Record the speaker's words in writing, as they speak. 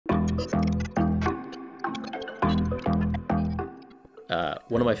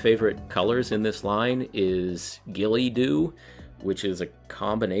One of my favorite colors in this line is Ghillie Dew, which is a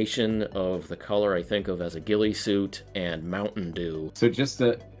combination of the color I think of as a ghillie suit and Mountain Dew. So just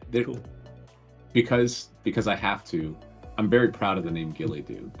cool. because I have to, I'm very proud of the name Ghillie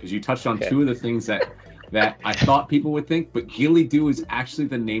Dew, because you touched on two of the things that I thought people would think, but Ghillie Dew is actually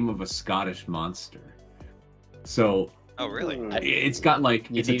the name of a Scottish monster. So oh really? It's got like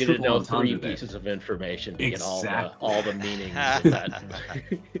you needed to know three pieces of information to get all the meanings of that.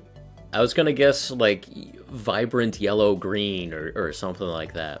 I was gonna guess like vibrant yellow green or something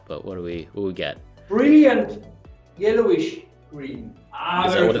like that, but what do we get? Brilliant yellowish green.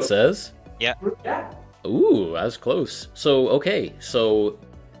 Is that what it says? Yeah. Ooh, I was close. So okay, so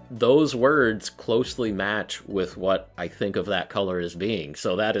those words closely match with what I think of that color as being.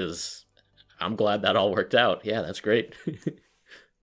 So that is, I'm glad that all worked out. Yeah, that's great.